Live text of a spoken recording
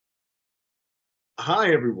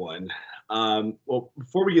Hi, everyone. Well,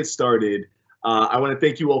 before we get started, I want to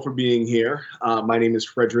thank you all for being here. My name is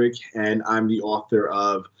Frederick, and I'm the author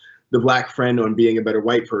of The Black Friend on Being a Better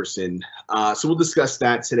White Person. So we'll discuss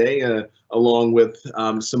that today, along with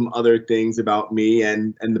some other things about me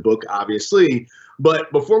and the book, obviously.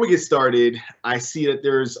 But before we get started, I see that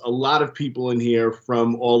there's a lot of people in here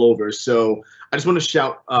from all over. So I just want to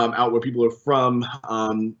shout out where people are from.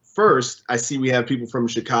 First, I see we have people from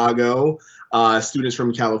Chicago, students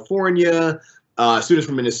from California, students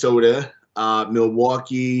from Minnesota,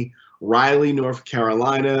 Milwaukee, Raleigh, North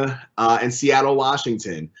Carolina, and Seattle,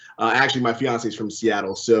 Washington. Actually, my fiance is from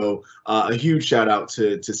Seattle, so a huge shout out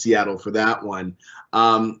to Seattle for that one.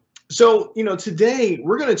 Today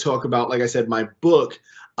we're going to talk about, like I said, my book,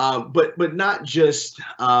 but not just,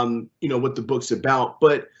 what the book's about,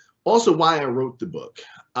 but also why I wrote the book.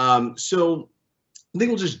 So I think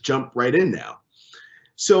we'll just jump right in now.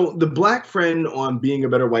 So The Black Friend on Being a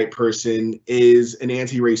Better White Person is an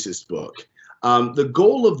anti-racist book. The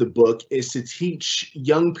goal of the book is to teach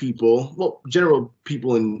young people, well,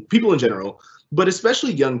 people in general, but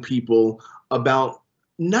especially young people about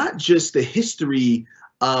not just the history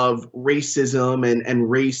of racism and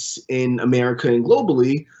race in America and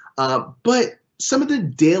globally, but some of the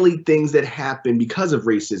daily things that happen because of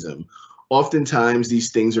racism. Oftentimes, these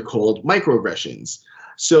things are called microaggressions.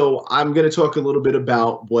 So I'm going to talk a little bit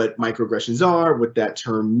about what microaggressions are, what that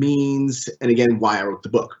term means, and again, why I wrote the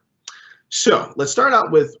book. So let's start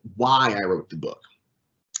out with why I wrote the book.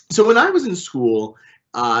 So when I was in school,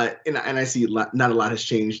 and I see not a lot has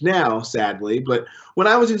changed now, sadly, but when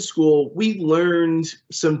I was in school, we learned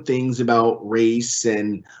some things about race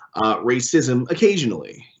and racism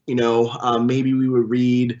occasionally. Maybe we would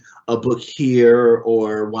read a book here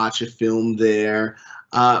or watch a film there,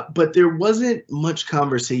 but there wasn't much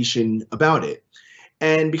conversation about it.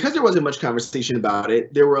 And because there wasn't much conversation about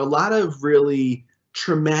it, there were a lot of really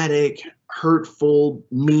traumatic, hurtful,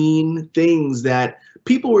 mean things that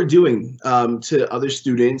people were doing to other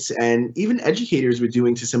students, and even educators were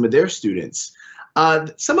doing to some of their students.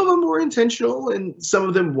 Some of them were intentional and some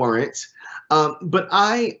of them weren't. But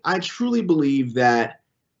I truly believe that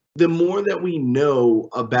the more that we know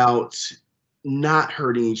about not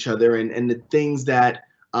hurting each other and the things that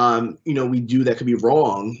we do that could be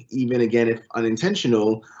wrong, even again if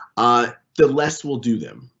unintentional, the less we'll do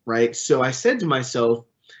them, right? So I said to myself,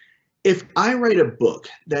 if I write a book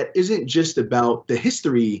that isn't just about the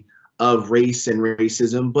history of race and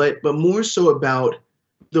racism, but more so about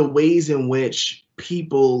the ways in which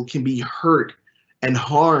people can be hurt and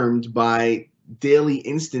harmed by daily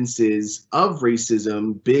instances of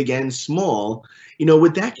racism, big and small,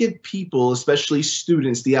 would that give people, especially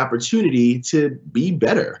students, the opportunity to be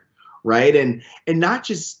better, right? And not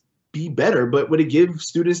just be better, but would it give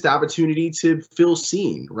students the opportunity to feel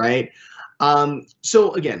seen, right?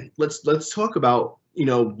 So again, let's talk about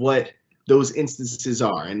what those instances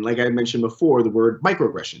are. And like I mentioned before, the word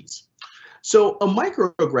microaggressions. So a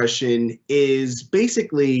microaggression is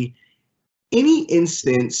basically any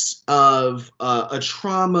instance of a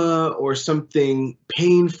trauma or something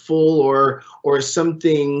painful or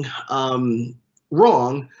something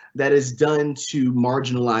wrong that is done to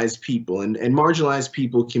marginalized people. And marginalized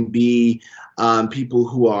people can be people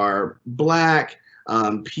who are Black,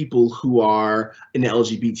 people who are in the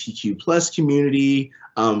LGBTQ plus community,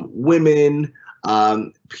 women,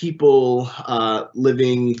 people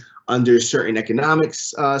living under certain economic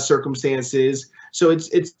circumstances. So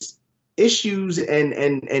it's issues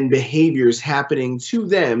and behaviors happening to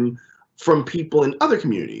them from people in other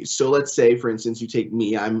communities. So let's say, for instance, you take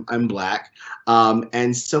me, I'm Black,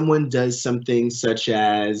 and someone does something such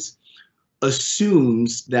as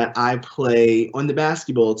assumes that I play on the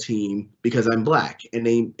basketball team because I'm Black, and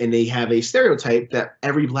they have a stereotype that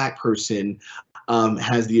every Black person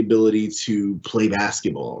has the ability to play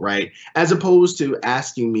basketball, right? As opposed to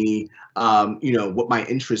asking me, what my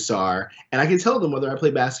interests are, and I can tell them whether I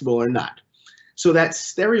play basketball or not. So that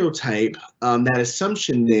stereotype, that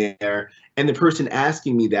assumption there, and the person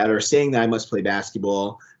asking me that or saying that I must play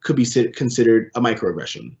basketball could be considered a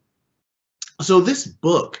microaggression. So this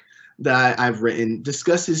book that I've written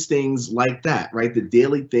discusses things like that, right? The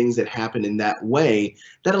daily things that happen in that way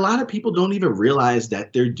that a lot of people don't even realize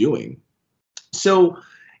that they're doing. So,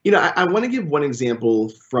 I want to give one example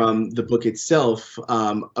from the book itself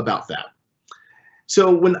about that. So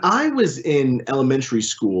when I was in elementary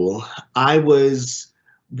school, I was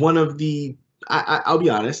one of the I'll be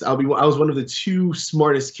honest. I was one of the two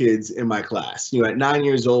smartest kids in my class. At 9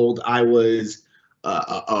 years old, I was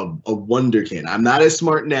a wonderkin. I'm not as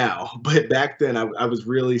smart now, but back then I was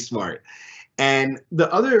really smart. And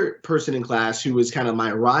the other person in class who was kind of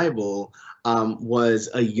my rival was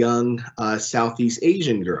a young Southeast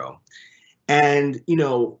Asian girl. And,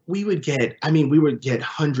 we would get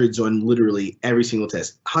hundreds on literally every single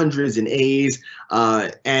test, hundreds and A's.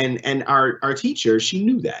 And our teacher, she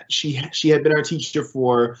knew that. She had been our teacher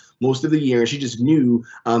for most of the year, and she just knew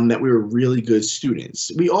that we were really good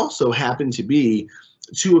students. We also happened to be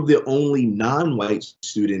two of the only non-white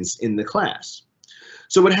students in the class.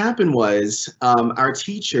 So what happened was our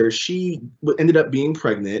teacher, she ended up being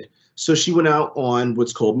pregnant. So she went out on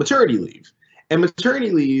what's called maternity leave. And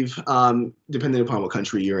maternity leave, depending upon what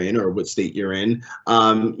country you're in or what state you're in,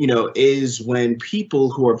 is when people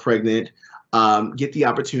who are pregnant get the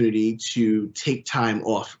opportunity to take time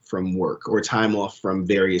off from work or time off from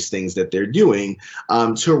various things that they're doing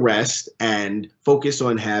to rest and focus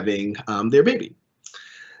on having their baby.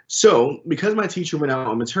 So because my teacher went out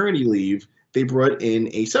on maternity leave, they brought in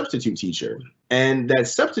a substitute teacher. And that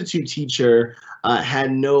substitute teacher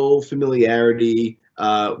had no familiarity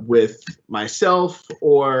with myself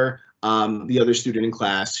or the other student in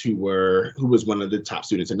class who was one of the top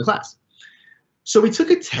students in the class. So we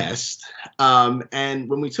took a test, and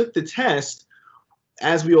when we took the test,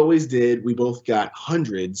 as we always did, we both got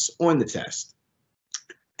hundreds on the test.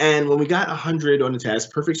 And when we got 100 on the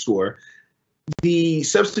test, perfect score, the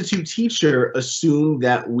substitute teacher assumed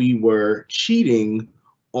that we were cheating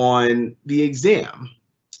on the exam.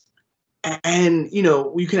 And,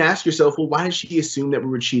 you can ask yourself, well, why did she assume that we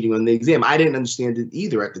were cheating on the exam? I didn't understand it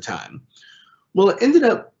either at the time. Well, it ended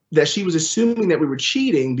up that she was assuming that we were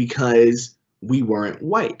cheating because we weren't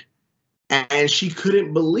white. And she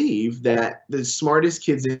couldn't believe that the smartest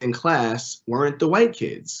kids in class weren't the white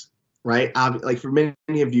kids, right? Like for many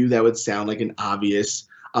of you, that would sound like an obvious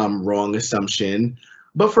wrong assumption,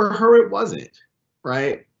 but for her, it wasn't,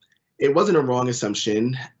 right? It wasn't a wrong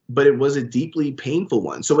assumption, but it was a deeply painful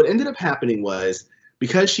one. So what ended up happening was,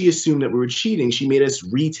 because she assumed that we were cheating, she made us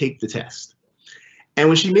retake the test. And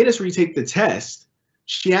when she made us retake the test,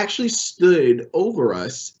 she actually stood over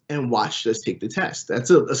us and watched us take the test. That's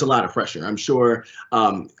a lot of pressure. I'm sure,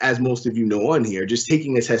 as most of you know on here, just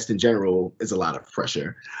taking a test in general is a lot of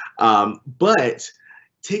pressure. But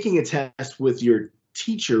taking a test with your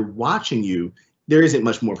teacher watching you, there isn't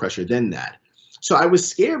much more pressure than that. So I was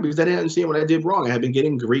scared because I didn't understand what I did wrong. I had been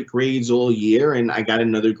getting great grades all year and I got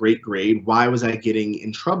another great grade. Why was I getting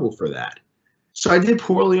in trouble for that? So I did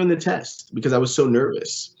poorly on the test because I was so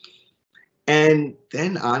nervous. And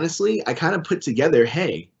then honestly, I kind of put together,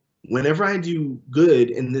 hey, whenever I do good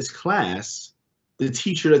in this class, the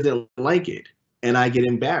teacher doesn't like it and I get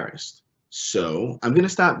embarrassed. So I'm going to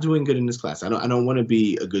stop doing good in this class. I don't want to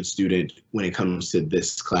be a good student when it comes to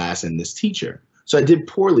this class and this teacher. So I did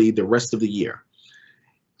poorly the rest of the year.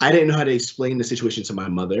 I didn't know how to explain the situation to my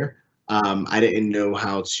mother. I didn't know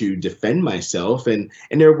how to defend myself, and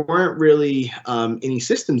there weren't really any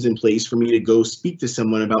systems in place for me to go speak to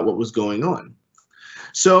someone about what was going on.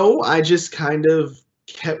 So I just kind of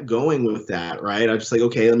kept going with that, right? I was just like,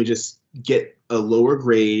 okay, let me just get a lower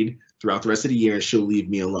grade throughout the rest of the year and she'll leave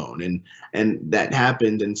me alone. And that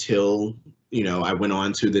happened until, I went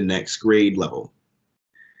on to the next grade level.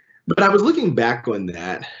 But I was looking back on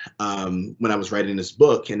that when I was writing this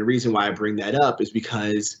book, and the reason why I bring that up is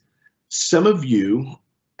because some of you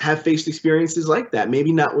have faced experiences like that,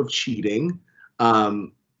 maybe not with cheating,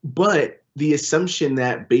 but the assumption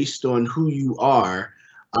that based on who you are,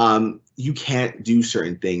 you can't do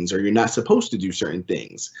certain things or you're not supposed to do certain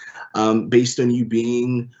things, based on you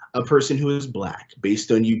being a person who is Black,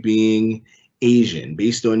 based on you being Asian,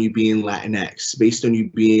 based on you being Latinx, based on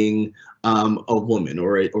you being a woman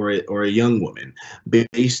or a young woman,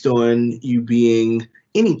 based on you being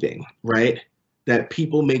anything, right? That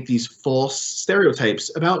people make these false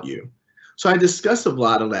stereotypes about you. So I discuss a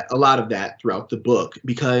lot of that throughout the book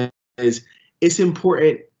because it's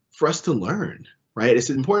important for us to learn, right? It's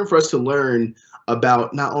important for us to learn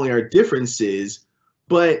about not only our differences,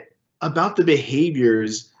 but about the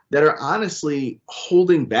behaviors that are honestly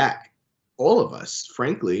holding back all of us,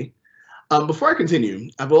 frankly. Before I continue,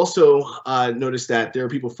 I've also noticed that there are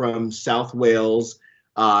people from South Wales,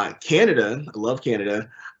 Canada, I love Canada,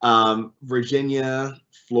 Virginia,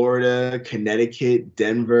 Florida, Connecticut,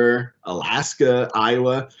 Denver, Alaska,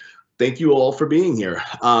 Iowa. Thank you all for being here.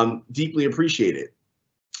 Deeply appreciate it.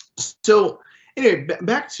 So anyway,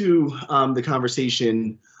 back to the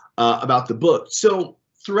conversation about the book. So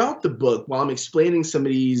throughout the book, while I'm explaining some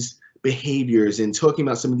of these behaviors and talking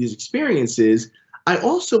about some of these experiences, I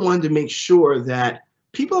also wanted to make sure that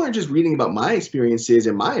people aren't just reading about my experiences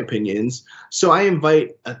and my opinions. So I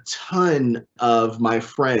invite a ton of my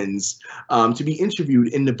friends to be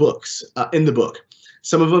interviewed in the book.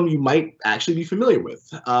 Some of them you might actually be familiar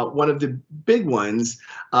with. One of the big ones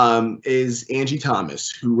is Angie Thomas,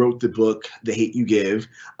 who wrote the book The Hate You Give,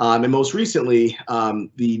 and most recently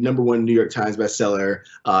the #1 New York Times bestseller,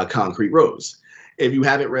 Concrete Rose. If you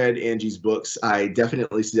haven't read Angie's books, I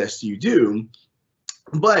definitely suggest you do.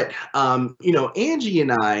 But Angie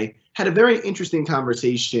and I had a very interesting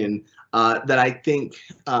conversation that I think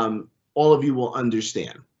all of you will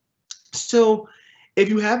understand. So if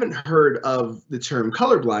you haven't heard of the term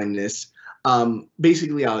colorblindness,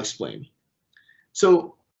 basically I'll explain.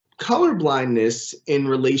 So colorblindness in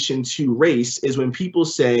relation to race is when people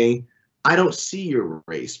say, I don't see your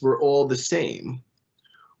race, we're all the same.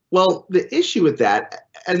 Well, the issue with that,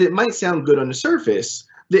 as it might sound good on the surface,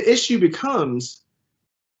 the issue becomes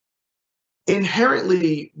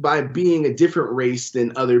inherently by being a different race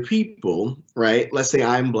than other people, right? Let's say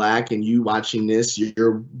I'm black and you watching this,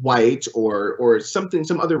 you're white or some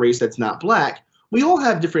other race that's not black. We all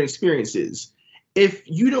have different experiences. If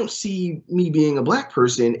you don't see me being a black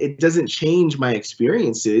person, it doesn't change my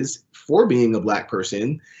experiences for being a black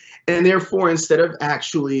person. And therefore, instead of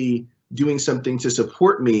actually doing something to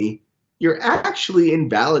support me, you're actually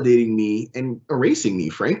invalidating me and erasing me,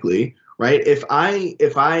 frankly, right? If I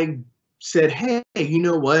said, hey, you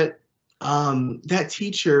know what? That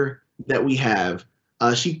teacher that we have,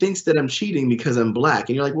 she thinks that I'm cheating because I'm black.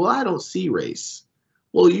 And you're like, well, I don't see race.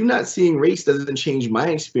 Well, you not seeing race doesn't change my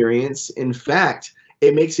experience. In fact,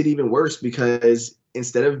 it makes it even worse because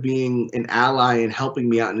instead of being an ally and helping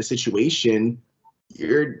me out in a situation,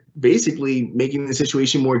 you're basically making the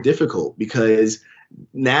situation more difficult because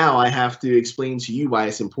now I have to explain to you why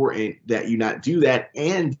it's important that you not do that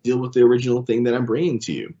and deal with the original thing that I'm bringing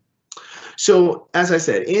to you. So as I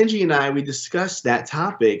said, Angie and I, we discussed that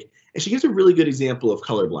topic, and she gives a really good example of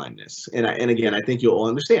colorblindness. And again, I think you'll all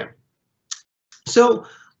understand. So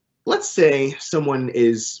let's say someone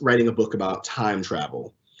is writing a book about time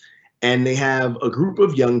travel, and they have a group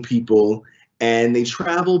of young people, and they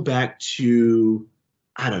travel back to,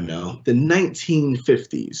 I don't know, the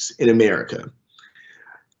 1950s in America.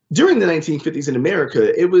 During the 1950s in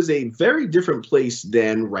America, it was a very different place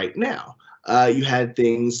than right now. You had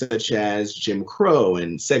things such as Jim Crow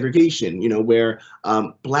and segregation, where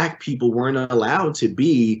black people weren't allowed to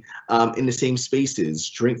be in the same spaces,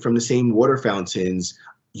 drink from the same water fountains,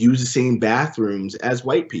 use the same bathrooms as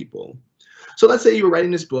white people. So let's say you were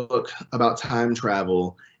writing this book about time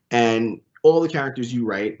travel, and all the characters you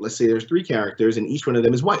write, let's say there's 3 characters and each one of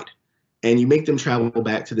them is white, and you make them travel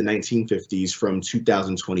back to the 1950s from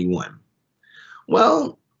 2021.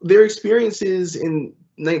 Well, their experiences in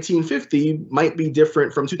 1950 might be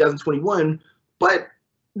different from 2021, but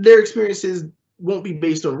their experiences won't be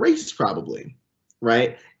based on race probably,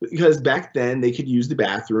 right? Because back then they could use the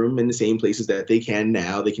bathroom in the same places that they can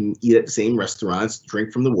now. They can eat at the same restaurants,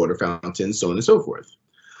 drink from the water fountains, so on and so forth.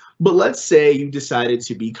 But let's say you decided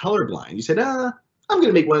to be colorblind. You said, I'm going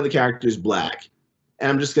to make one of the characters black,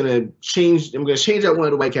 and I'm going to change out one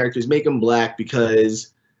of the white characters, make them black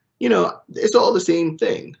because, it's all the same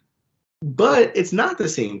thing. But it's not the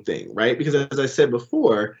same thing, right? Because as I said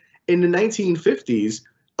before, in the 1950s,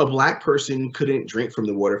 a black person couldn't drink from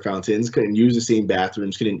the water fountains, couldn't use the same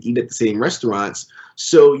bathrooms, couldn't eat at the same restaurants.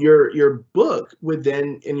 So your book would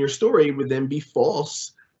then, and your story would then be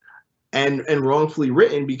false and wrongfully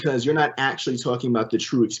written because you're not actually talking about the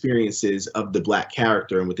true experiences of the black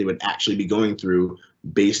character and what they would actually be going through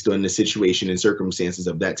based on the situation and circumstances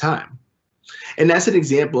of that time. And that's an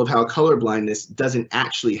example of how colorblindness doesn't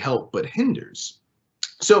actually help but hinders.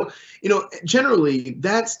 So, generally,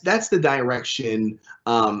 that's the direction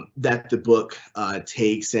that the book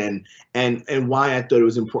takes, and why I thought it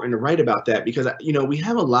was important to write about that, because we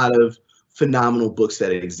have a lot of phenomenal books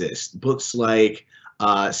that exist. Books like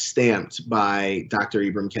Stamped by Dr.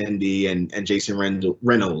 Ibram Kendi and Jason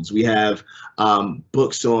Reynolds. We have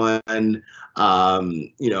books on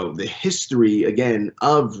the history, again,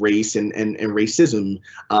 of race and racism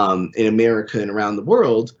in America and around the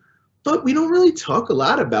world. But we don't really talk a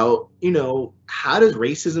lot about, how does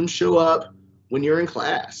racism show up when you're in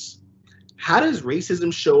class? How does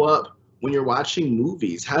racism show up when you're watching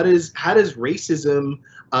movies? How does racism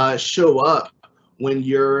show up when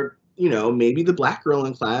you're, maybe the black girl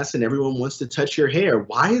in class and everyone wants to touch your hair?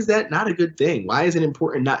 Why is that not a good thing? Why is it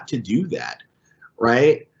important not to do that,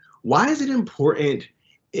 right? Why is it important?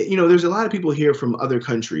 There's a lot of people here from other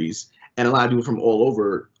countries and a lot of people from all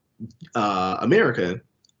over America.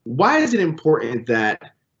 Why is it important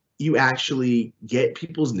that you actually get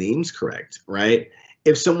people's names correct, right?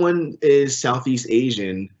 if someone is Southeast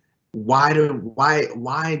Asian, why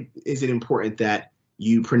is it important that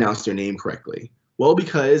you pronounce their name correctly? Well,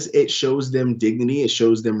 because it shows them dignity, it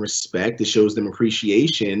shows them respect, it shows them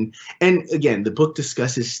appreciation. And again, the book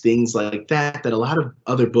discusses things like that that a lot of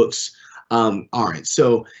other books aren't.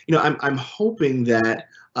 So, I'm hoping that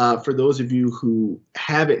for those of you who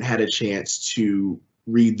haven't had a chance to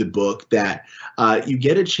read the book, that you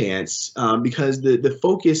get a chance, because the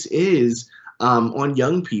focus is on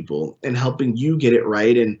young people and helping you get it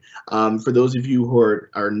right. And for those of you who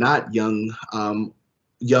are not young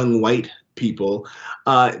white people,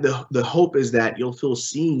 the hope is that you'll feel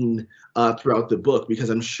seen throughout the book, because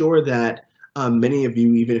I'm sure that many of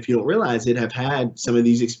you, even if you don't realize it, have had some of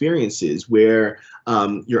these experiences where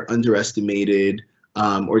you're underestimated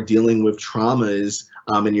or dealing with traumas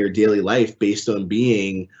in your daily life based on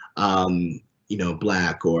being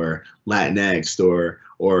Black or Latinx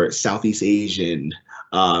or Southeast Asian,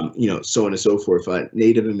 so on and so forth,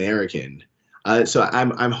 Native American. So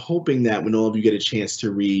I'm hoping that when all of you get a chance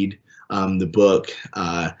to read the book,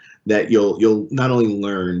 that you'll not only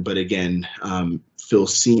learn, but again, feel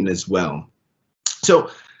seen as well.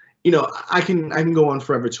 So, I can go on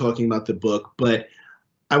forever talking about the book, but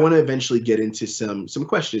I want to eventually get into some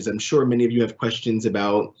questions. I'm sure many of you have questions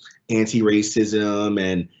about anti-racism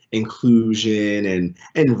and inclusion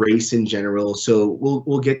and race in general. So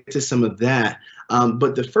we'll get to some of that.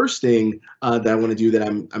 But the first thing that I want to do, that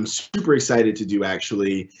I'm super excited to do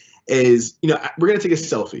actually, is we're gonna take a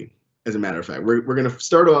selfie. As a matter of fact, we're gonna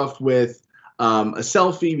start off with a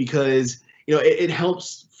selfie, because it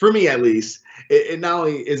helps, for me at least. It not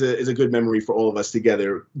only is a good memory for all of us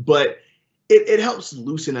together, but it helps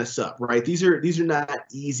loosen us up, right? These are not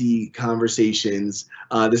easy conversations.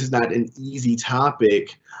 This is not an easy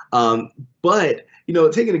topic, but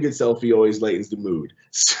taking a good selfie always lightens the mood.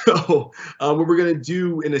 So what we're gonna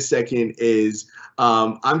do in a second is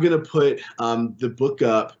I'm gonna put the book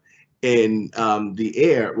up in the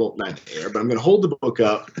air. Well, not in the air, but I'm gonna hold the book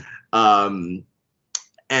up.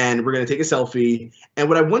 And we're going to take a selfie. And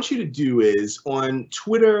what I want you to do is, on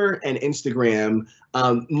Twitter and Instagram,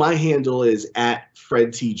 my handle is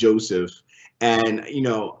 @FredTJoseph. And,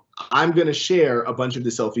 I'm going to share a bunch of the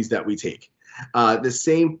selfies that we take. The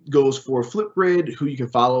same goes for Flipgrid, who you can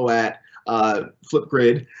follow at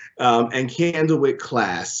Flipgrid, and Candlewick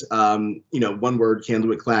Class, one word,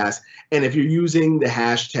 Candlewick Class. And if you're using the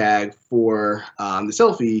hashtag for the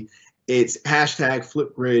selfie, it's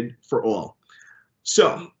 #Flipgrid for all.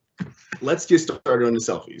 So let's get started on the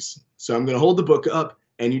selfies. So I'm going to hold the book up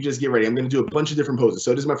and you just get ready. I'm going to do a bunch of different poses.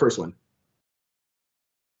 So this is my first one.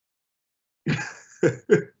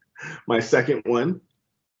 My second one.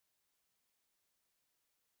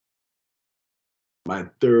 My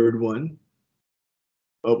third one.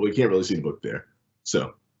 Oh, we can't really see the book there.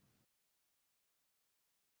 So.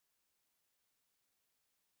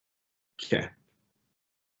 Okay.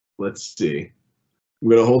 Let's see. I'm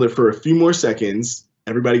going to hold it for a few more seconds.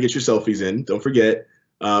 Everybody get your selfies in. Don't forget,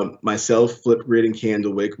 myself, Flipgrid, and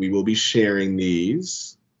Candlewick, we will be sharing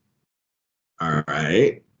these. All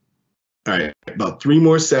right. All right, about 3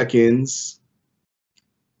 more seconds.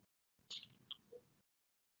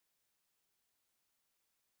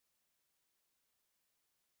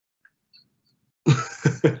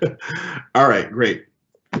 All right, great.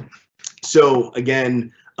 So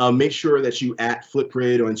again, make sure that you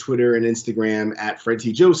 @Flipgrid on Twitter and Instagram,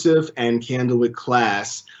 @FredTJoseph, and Candlewick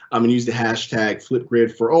Class, and use the hashtag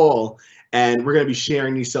Flipgrid for all. And we're going to be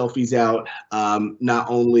sharing these selfies out not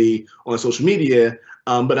only on social media,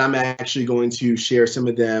 but I'm actually going to share some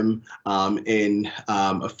of them in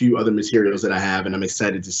a few other materials that I have, and I'm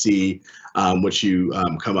excited to see what you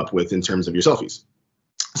come up with in terms of your selfies.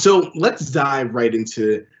 So let's dive right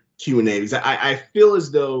into Q&A, because I feel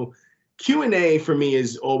as though Q&A for me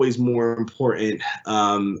is always more important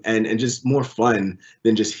and just more fun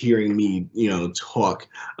than just hearing me, talk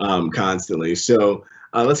constantly. So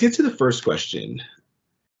let's get to the first question.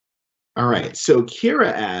 All right, so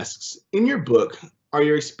Kira asks, in your book, are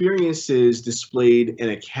your experiences displayed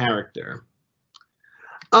in a character?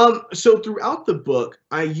 So throughout the book,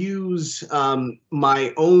 I use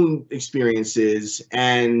my own experiences,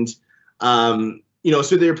 and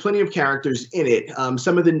so there are plenty of characters in it.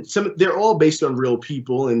 They're all based on real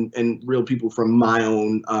people and real people from my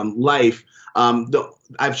own life.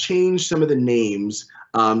 I've changed some of the names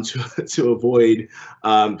to avoid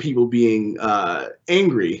people being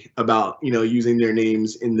angry about using their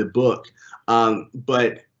names in the book.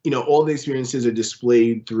 But all the experiences are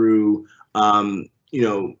displayed through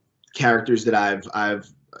characters that I've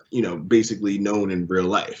basically known in real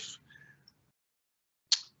life.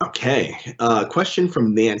 Okay, question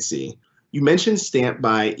from Nancy. You mentioned Stamp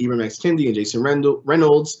by Ibram X. Kendi and Jason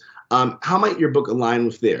Reynolds. How might your book align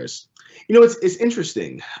with theirs? You know, it's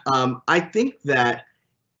interesting. I think that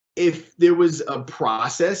if there was a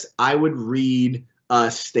process, I would read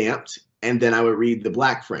Stamped and then I would read The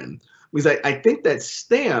Black Friend. Because I think that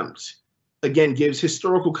Stamped, again, gives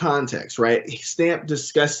historical context, right? Stamped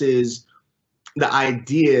discusses the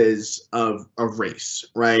ideas of race,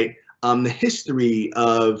 right? The history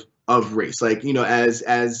of race, like as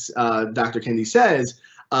Dr. Kendi says,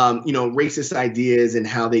 racist ideas and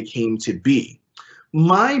how they came to be.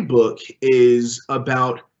 My book is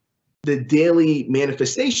about the daily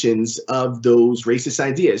manifestations of those racist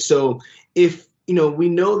ideas. So if we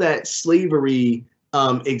know that slavery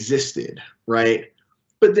existed, right?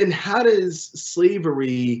 But then how does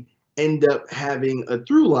slavery end up having a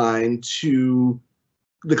through line to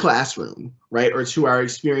the classroom, right? Or to our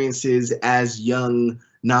experiences as young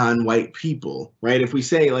non-white people, right? If we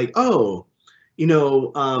say like, oh,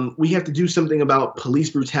 we have to do something about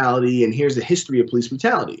police brutality and here's the history of police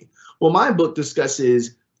brutality. Well, my book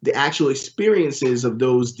discusses the actual experiences of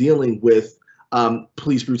those dealing with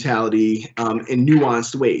police brutality in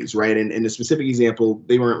nuanced ways, right? And in a specific example,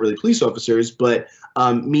 they weren't really police officers, but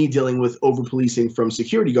me dealing with over-policing from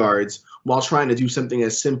security guards while trying to do something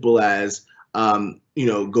as simple as,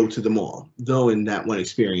 go to the mall. Though in that one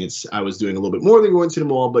experience, I was doing a little bit more than going to the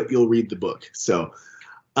mall, but you'll read the book. So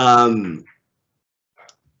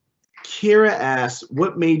Kira asks,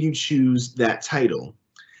 what made you choose that title?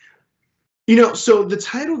 So the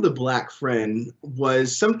title The Black Friend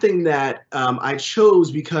was something that I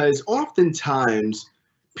chose because oftentimes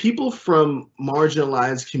people from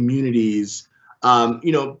marginalized communities, are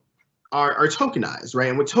tokenized, right?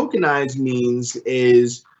 And what tokenized means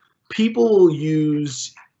is people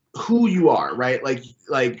use who you are, right? Like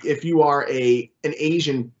if you are an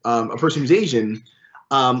Asian, a person who's Asian,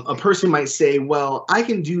 a person might say, well, I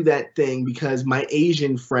can do that thing because my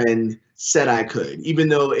Asian friend said I could, even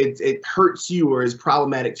though it hurts you or is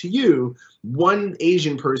problematic to you. One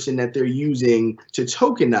Asian person that they're using to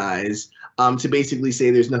tokenize to basically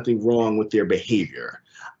say there's nothing wrong with their behavior.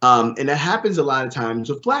 And that happens a lot of times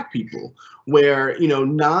with Black people, where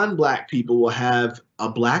non-Black people will have a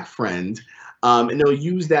Black friend, and they'll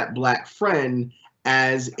use that Black friend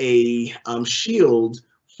as a shield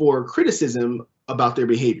for criticism about their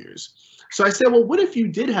behaviors. So I said, well, what if you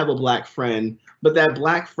did have a Black friend, but that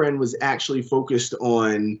Black friend was actually focused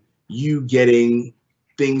on you getting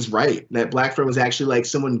things right? That Black friend was actually like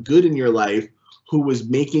someone good in your life who was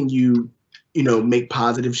making you, make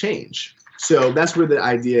positive change. So that's where the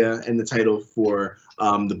idea and the title for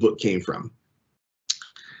the book came from.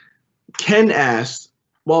 Ken asked,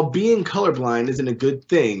 while being colorblind isn't a good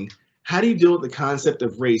thing, how do you deal with the concept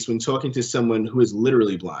of race when talking to someone who is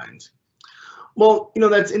literally blind? Well,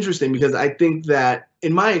 that's interesting because I think that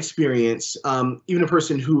in my experience, even a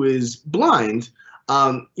person who is blind,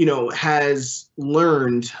 has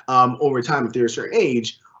learned over time, if they're a certain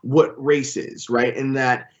age, what race is, right? And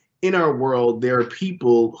that in our world, there are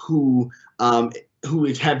people who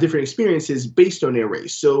have different experiences based on their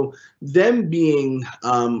race. So them being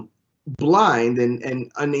blind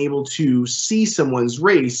and unable to see someone's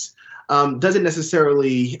race doesn't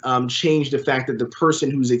necessarily change the fact that the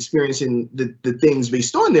person who's experiencing the things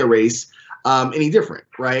based on their race any different,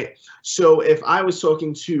 right? So if I was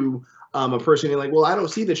talking to a person and like, well, I don't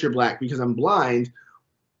see that you're Black because I'm blind.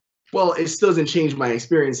 Well, it still doesn't change my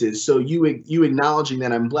experiences. So you acknowledging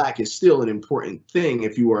that I'm Black is still an important thing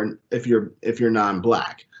if you're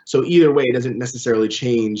non-Black. So either way, it doesn't necessarily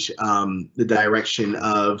change the direction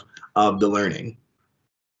of the learning.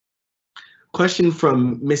 Question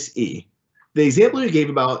from Miss E. The example you gave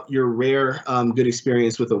about your rare good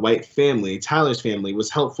experience with a white family, Tyler's family, was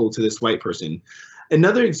helpful to this white person.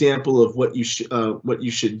 Another example of what you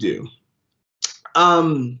should do.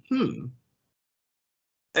 An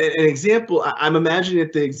example. I'm imagining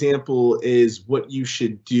that the example is what you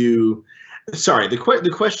should do. Sorry, the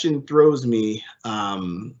question throws me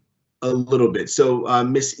a little bit. So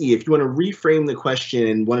Miss E, if you want to reframe the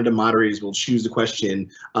question, one of the moderators will choose the question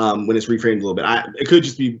when it's reframed a little bit. It could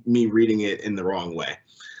just be me reading it in the wrong way.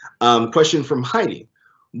 Question from Heidi.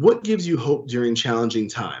 What gives you hope during challenging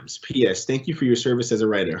times? P.S. Thank you for your service as a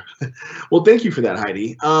writer. Well, thank you for that,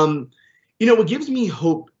 Heidi. What gives me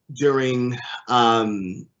hope during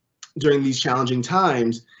these challenging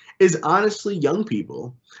times is honestly young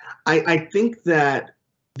people. I think that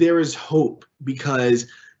there is hope because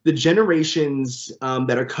the generations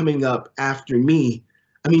that are coming up after me,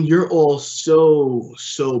 I mean, you're all so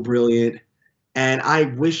brilliant. And I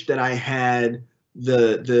wish that I had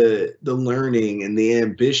the learning and the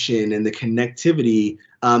ambition and the connectivity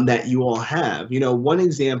that you all have. One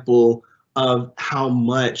example of how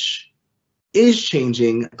much is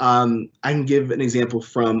changing, I can give an example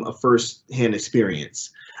from a first-hand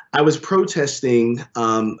experience. I was protesting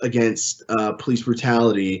against police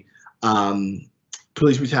brutality.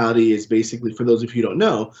 Police brutality is basically, for those of you who don't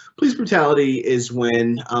know, police brutality is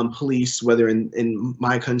when police, whether in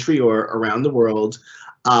my country or around the world,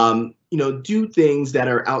 do things that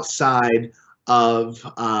are outside of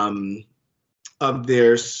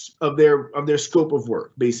their scope of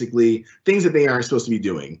work, basically things that they aren't supposed to be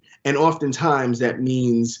doing. And oftentimes that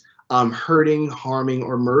means hurting, harming,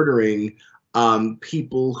 or murdering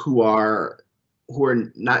people who are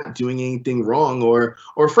not doing anything wrong, or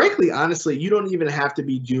frankly, honestly, you don't even have to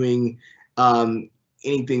be doing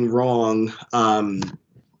anything wrong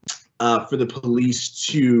for the police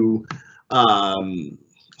to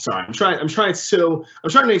sorry, I'm trying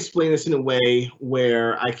to explain this in a way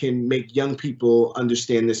where I can make young people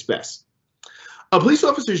understand this best. A police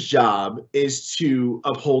officer's job is to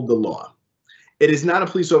uphold the law. It is not a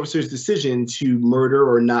police officer's decision to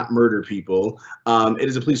murder or not murder people. It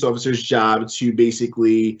is a police officer's job to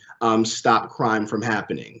basically stop crime from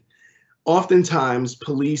happening. Oftentimes,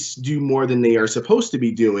 police do more than they are supposed to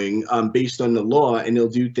be doing based on the law, and they'll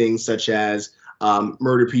do things such as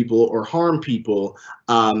murder people or harm people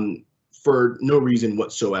for no reason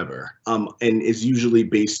whatsoever. And it's usually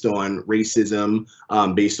based on racism,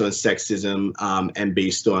 based on sexism, and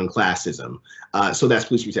based on classism. So that's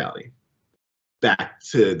police brutality. Back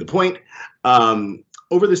to the point.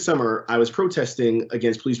 Over the summer, I was protesting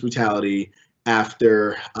against police brutality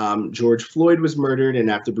after George Floyd was murdered and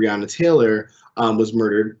after Breonna Taylor was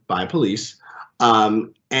murdered by police.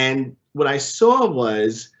 And what I saw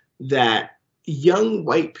was that young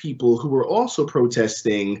white people who were also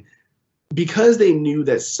protesting, because they knew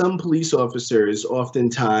that some police officers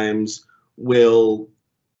oftentimes will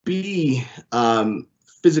be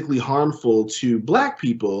physically harmful to Black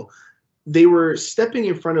people, they were stepping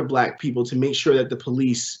in front of Black people to make sure that the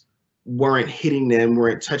police weren't hitting them,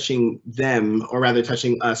 weren't touching them, or rather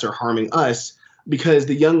touching us or harming us, because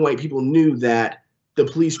the young white people knew that the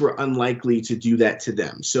police were unlikely to do that to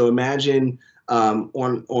them. So imagine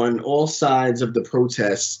on all sides of the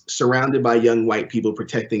protests, surrounded by young white people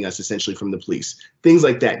protecting us essentially from the police. Things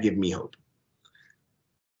like that give me hope.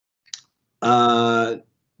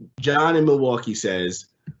 John in Milwaukee says,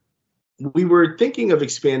 we were thinking of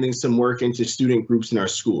expanding some work into student groups in our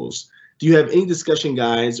schools. Do you have any discussion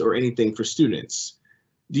guides or anything for students?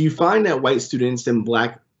 Do you find that white students and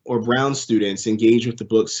Black or brown students engage with the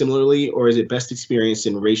book similarly, or is it best experienced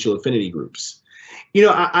in racial affinity groups?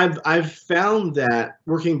 I've found that,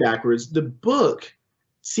 working backwards, the book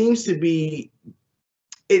seems to be,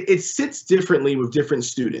 it sits differently with different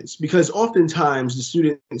students, because oftentimes the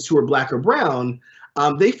students who are Black or brown,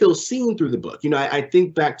 they feel seen through the book. I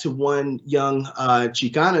think back to one young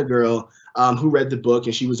Chicana girl who read the book,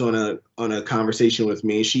 and she was on a conversation with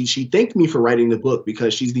me. She thanked me for writing the book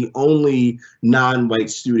because she's the only non-white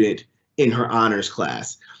student in her honors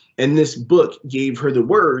class. And this book gave her the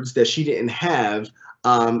words that she didn't have,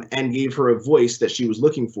 and gave her a voice that she was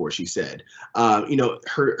looking for, she said.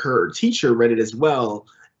 Her teacher read it as well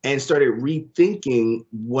and started rethinking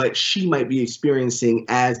what she might be experiencing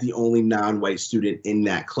as the only non-white student in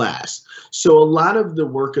that class. So a lot of the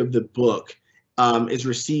work of the book is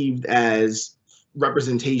received as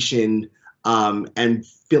representation and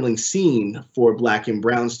feeling seen for Black and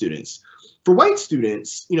brown students. For white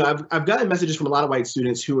students, I've gotten messages from a lot of white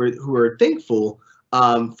students who are thankful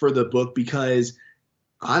for the book, because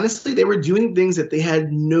honestly, they were doing things that they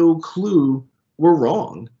had no clue were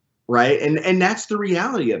wrong. Right. And that's the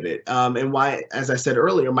reality of it. And why, as I said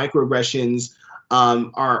earlier, microaggressions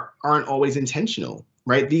aren't always intentional.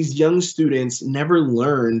 Right. These young students never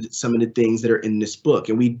learned some of the things that are in this book,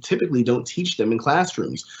 and we typically don't teach them in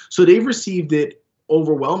classrooms. So they've received it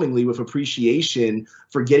overwhelmingly with appreciation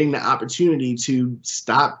for getting the opportunity to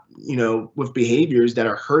stop, with behaviors that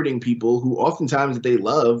are hurting people who oftentimes that they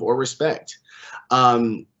love or respect.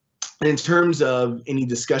 In terms of any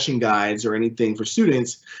discussion guides or anything for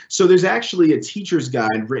students, so there's actually a teacher's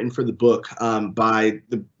guide written for the book by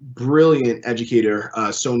the brilliant educator,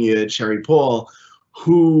 Sonia Cherry Paul,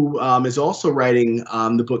 who is also writing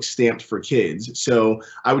the book Stamped for Kids. So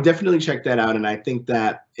I would definitely check that out. And I think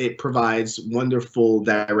that it provides wonderful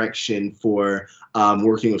direction for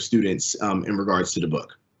working with students in regards to the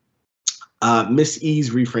book. Miss E's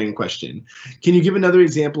reframe question. Can you give another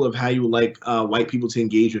example of how you would like white people to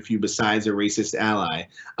engage with you besides a racist ally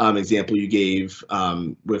example you gave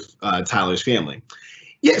with Tyler's family?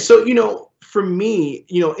 Yeah, so, for me,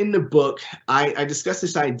 in the book, I discuss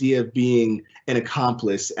this idea of being an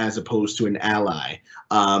accomplice as opposed to an ally.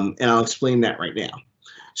 And I'll explain that right now.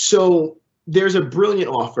 So there's a brilliant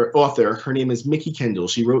author. Her name is Mickey Kendall.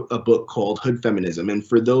 She wrote a book called Hood Feminism. And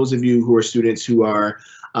for those of you who are students who are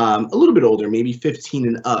a little bit older, maybe 15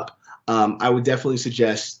 and up, I would definitely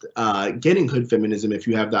suggest getting Hood Feminism if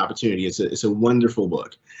you have the opportunity. It's a wonderful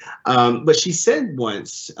book. But she said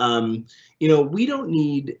once, we don't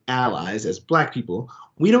need allies as Black people.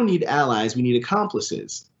 We don't need allies. We need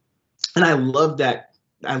accomplices. And I love that.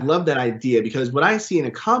 I love that idea, because what I see an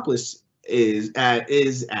accomplice is a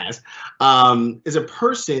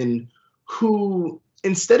person who,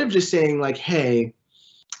 instead of just saying like, hey,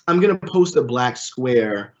 I'm going to post a black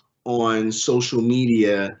square on social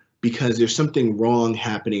media because there's something wrong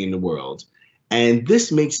happening in the world, and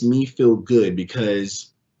this makes me feel good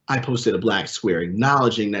because I posted a black square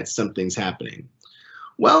acknowledging that something's happening.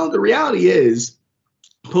 Well, the reality is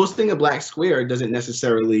posting a black square doesn't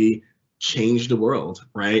necessarily change the world,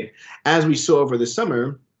 right? As we saw over the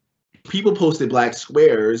summer, people posted black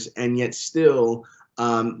squares, and yet still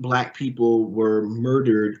Black people were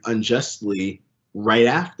murdered unjustly right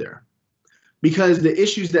after. Because the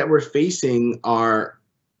issues that we're facing are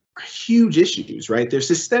huge issues, right? They're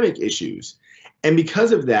systemic issues. And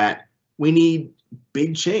because of that, we need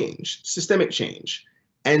big change, systemic change.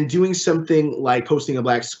 And doing something like posting a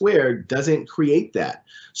black square doesn't create that.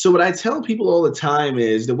 So what I tell people all the time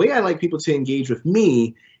is the way I like people to engage with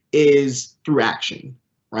me is through action,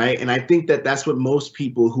 right? And I think that that's what most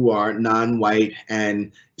people who are non-white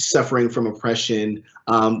and suffering from oppression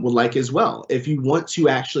would like as well. If you want to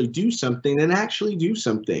actually do something, then actually do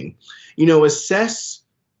something. Assess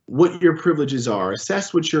what your privileges are,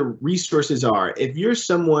 assess what your resources are. If you're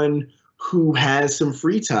someone who has some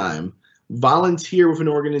free time, volunteer with an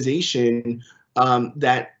organization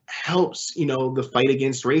that helps, the fight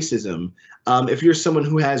against racism. If you're someone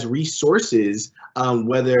who has resources,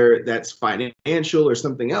 whether that's financial or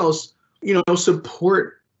something else,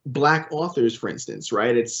 support Black authors, for instance,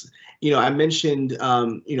 right? It's, I mentioned,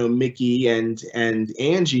 Mickey and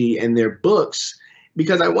Angie and their books,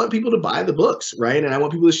 because I want people to buy the books, right? And I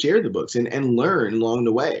want people to share the books and learn along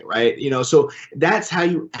the way, right? So that's how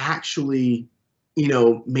you actually,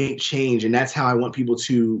 make change. And that's how I want people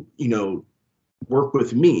to, work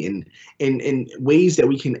with me in ways that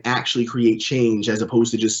we can actually create change as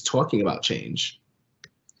opposed to just talking about change.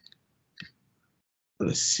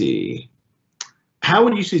 Let's see. How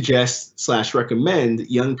would you suggest / recommend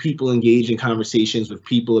young people engage in conversations with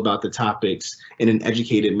people about the topics in an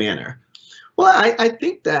educated manner? Well, I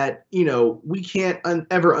think that, we can't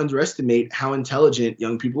ever underestimate how intelligent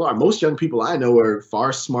young people are. Most young people I know are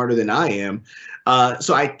far smarter than I am.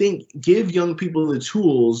 So I think give young people the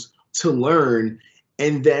tools to learn,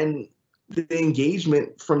 and then the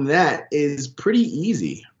engagement from that is pretty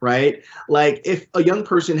easy, right? Like if a young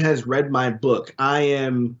person has read my book, I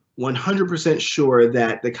am 100% sure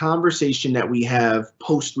that the conversation that we have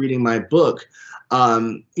post reading my book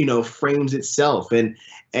frames itself. And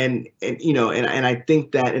I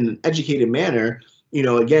think that in an educated manner,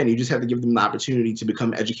 again, you just have to give them the opportunity to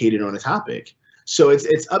become educated on a topic. So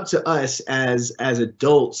it's up to us as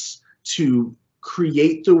adults to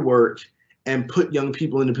create the work and put young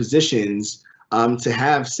people into positions to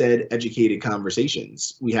have said educated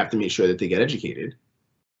conversations. We have to make sure that they get educated.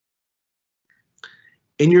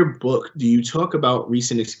 In your book, do you talk about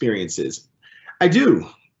recent experiences? I do,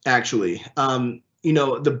 actually.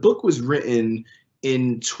 The book was written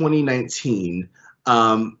in 2019,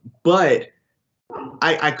 but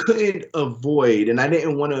I couldn't avoid, and I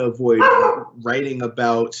didn't want to avoid writing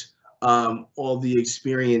about all the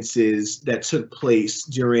experiences that took place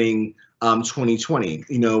during 2020.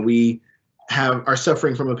 We are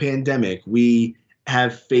suffering from a pandemic. We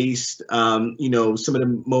have faced, some of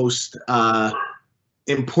the most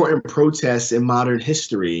important protests in modern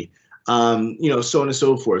history. So on and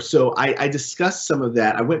so forth. So I discussed some of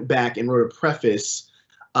that. I went back and wrote a preface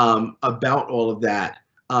about all of that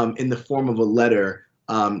in the form of a letter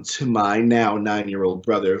to my now 9-year-old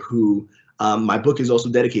brother, who my book is also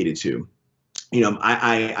dedicated to.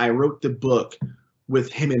 I wrote the book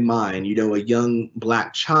with him in mind, a young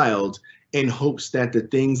Black child, in hopes that the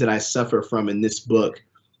things that I suffer from in this book,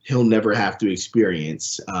 he'll never have to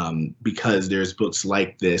experience, because there's books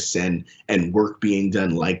like this and work being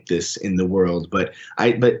done like this in the world. But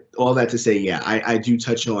all that to say, yeah, I do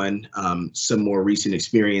touch on some more recent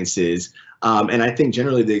experiences. And I think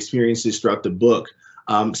generally the experiences throughout the book,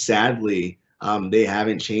 sadly, they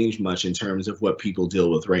haven't changed much in terms of what people deal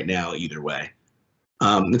with right now either way.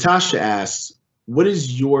 Natasha asks, what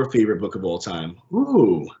is your favorite book of all time?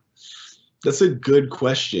 Ooh. That's a good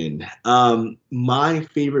question. My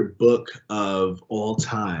favorite book of all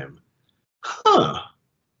time. Huh.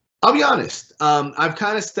 I'll be honest. I've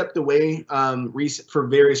kind of stepped away for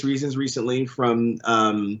various reasons recently from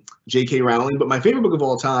J.K. Rowling, but my favorite book of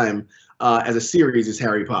all time as a series is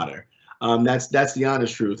Harry Potter. That's the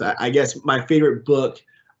honest truth. I guess my favorite book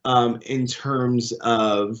in terms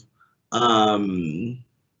of certain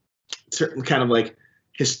kind of like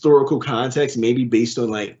historical context, maybe based on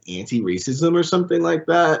like anti-racism or something like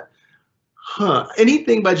that. Huh.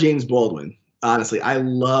 Anything by James Baldwin. Honestly, I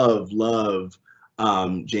love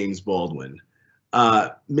James Baldwin.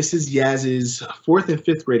 Mrs. Yaz's fourth and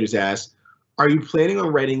fifth graders asked, "Are you planning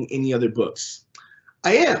on writing any other books?"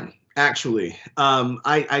 I am actually.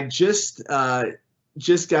 I just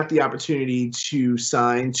got the opportunity to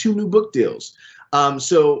sign 2 new book deals.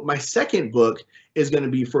 So my second book is going to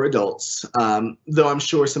be for adults, though I'm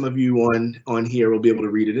sure some of you on here will be able to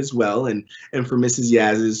read it as well. And for Mrs.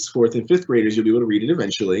 Yaz's fourth and fifth graders, you'll be able to read it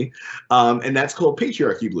eventually. And that's called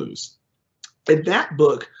Patriarchy Blues. And that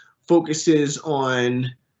book focuses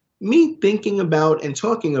on me thinking about and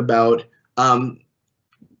talking about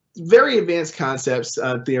very advanced concepts,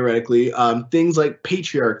 theoretically, things like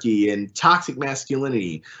patriarchy and toxic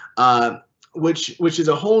masculinity, which is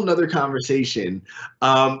a whole nother conversation.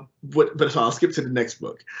 But I'll skip to the next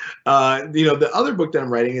book. The other book that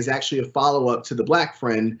I'm writing is actually a follow-up to The Black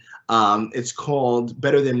Friend. It's called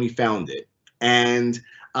Better Than We Found It. And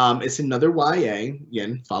it's another YA,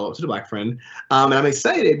 again, follow-up to The Black Friend. And I'm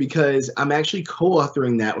excited because I'm actually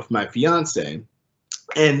co-authoring that with my fiance.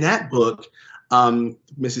 And that book,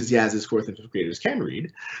 Mrs. Yaz's fourth and fifth graders can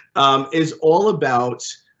read, is all about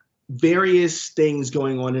various things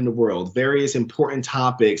going on in the world, various important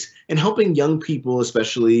topics, and helping young people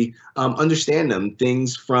especially understand them.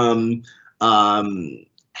 Things from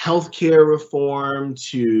healthcare reform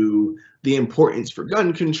to the importance for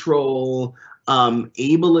gun control,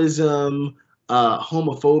 ableism,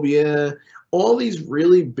 homophobia, all these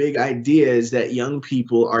really big ideas that young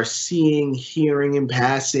people are seeing, hearing in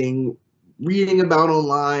passing, reading about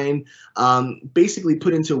online, basically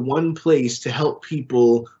put into one place to help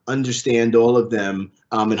people understand all of them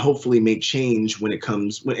and hopefully make change when it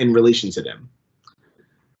comes in relation to them.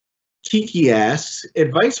 Kiki asks,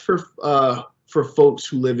 advice for folks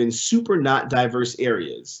who live in super not diverse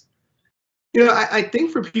areas. I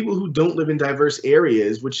think for people who don't live in diverse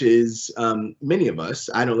areas, which is many of us,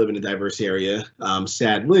 I don't live in a diverse area,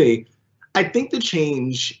 sadly. I think the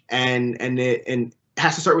change and it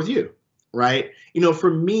has to start with you. Right? For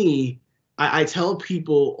me, I tell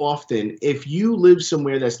people often, if you live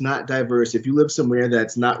somewhere that's not diverse, if you live somewhere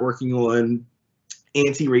that's not working on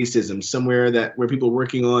anti-racism, somewhere where people are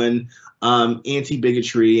working on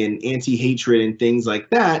anti-bigotry and anti-hatred and things like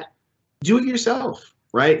that, do it yourself,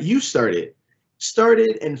 right? You start it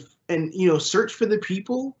and search for the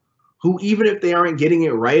people who, even if they aren't getting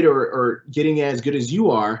it right or getting it as good as you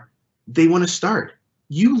are, they want to start.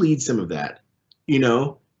 You lead some of that,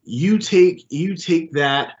 You take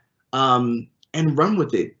that and run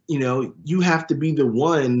with it. You have to be the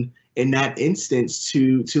one in that instance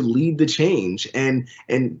to lead the change, and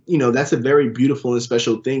that's a very beautiful and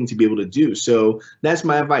special thing to be able to do. So that's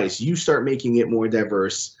my advice. You start making it more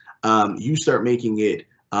diverse. You start making it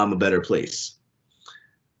a better place.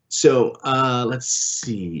 So let's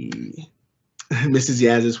see. Mrs.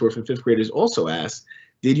 Yaz's fourth and fifth graders also asked,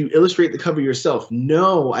 did you illustrate the cover yourself?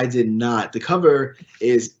 No, I did not. The cover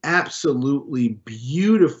is absolutely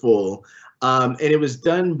beautiful. And it was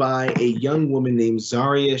done by a young woman named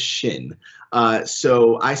Zaria Shin.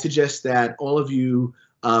 So I suggest that all of you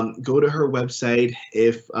go to her website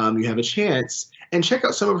if you have a chance and check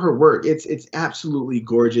out some of her work. It's absolutely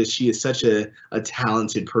gorgeous. She is such a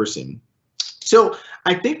talented person. So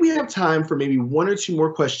I think we have time for maybe 1 or 2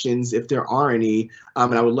 more questions, if there are any,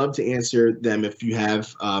 and I would love to answer them if you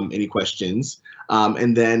have any questions.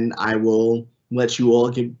 And then I will let you all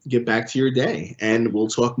get back to your day, and we'll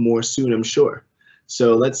talk more soon, I'm sure.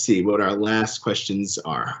 So let's see what our last questions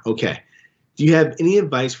are. Okay. Do you have any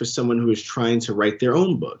advice for someone who is trying to write their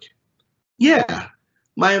own book? Yeah.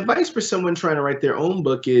 My advice for someone trying to write their own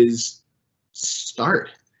book is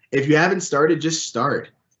start. If you haven't started, just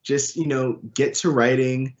start. Just, get to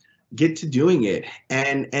writing, get to doing it.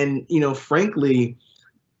 And frankly,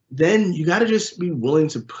 then you got to just be willing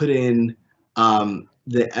to put in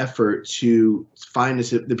the effort to find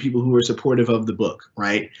the people who are supportive of the book,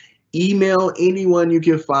 right? Email anyone you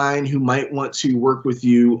can find who might want to work with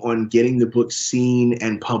you on getting the book seen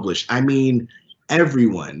and published. I mean,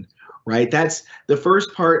 everyone, right? That's the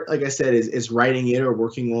first part, like I said, is writing it or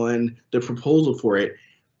working on the proposal for it.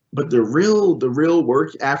 But the real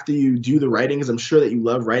work after you do the writing, because I'm sure that you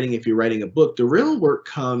love writing if you're writing a book, the real work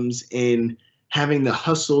comes in having the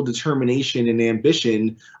hustle, determination, and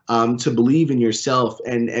ambition to believe in yourself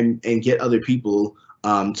and get other people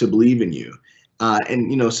to believe in you.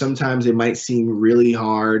 And sometimes it might seem really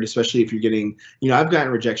hard, especially if you're getting, I've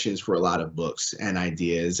gotten rejections for a lot of books and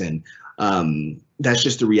ideas, and that's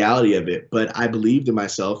just the reality of it. But I believed in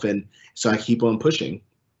myself, and so I keep on pushing.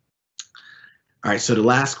 All right, so the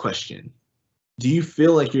last question. Do you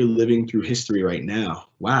feel like you're living through history right now?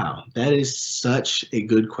 Wow, that is such a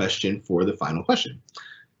good question for the final question.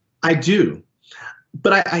 I do,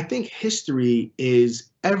 but I think history is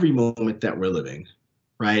every moment that we're living,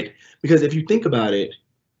 right? Because if you think about it,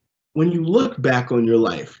 when you look back on your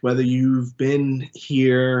life, whether you've been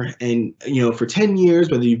here and for 10 years,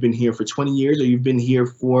 whether you've been here for 20 years, or you've been here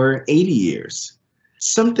for 80 years,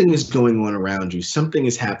 something is going on around you, something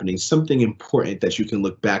is happening, something important that you can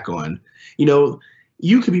look back on. You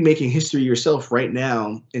could be making history yourself right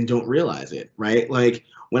now and don't realize it, right? Like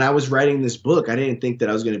when I was writing this book, I didn't think that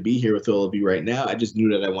I was going to be here with all of you right now. I just knew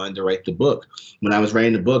that I wanted to write the book. When I was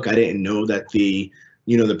writing the book, I didn't know that the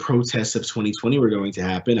protests of 2020 were going to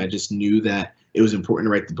happen. I just knew that it was important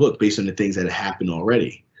to write the book based on the things that had happened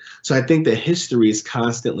already. So I think that history is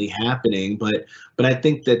constantly happening, but I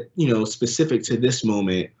think that, specific to this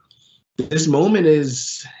moment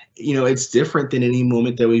is, it's different than any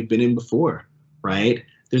moment that we've been in before, right?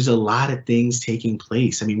 There's a lot of things taking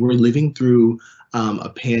place. I mean, we're living through a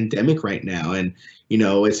pandemic right now, and,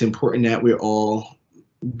 it's important that we're all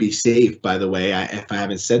be safe. By the way, if I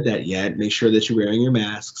haven't said that yet, make sure that you're wearing your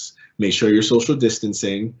masks, make sure you're social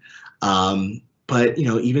distancing. But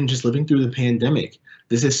even just living through the pandemic,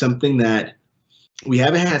 this is something that we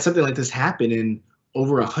haven't had something like this happen in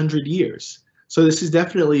over 100 years. So this is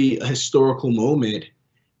definitely a historical moment,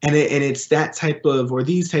 and it's that type of, or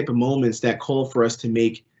these type of moments that call for us to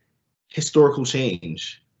make historical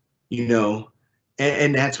change,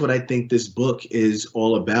 and that's what I think this book is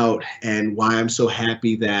all about, and why I'm so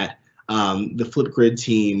happy that the Flipgrid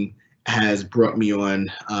team has brought me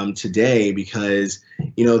on today, because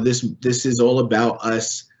this is all about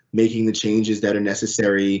us making the changes that are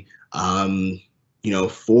necessary, for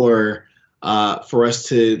us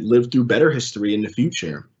to live through better history in the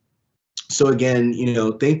future. So again,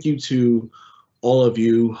 thank you to all of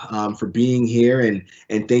you for being here, and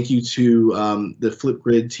thank you to the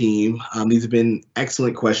Flipgrid team. These have been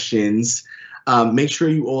excellent questions. Make sure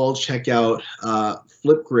you all check out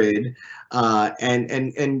Flipgrid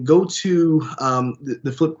and go to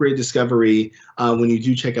the Flipgrid Discovery when you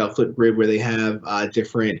do check out Flipgrid, where they have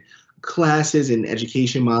different classes and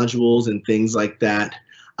education modules and things like that,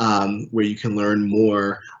 where you can learn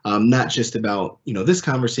more, not just about this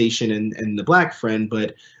conversation and the Black friend,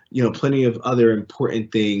 but plenty of other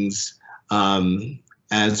important things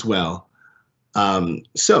as well.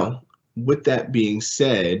 So with that being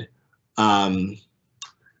said, I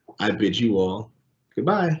bid you all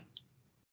goodbye.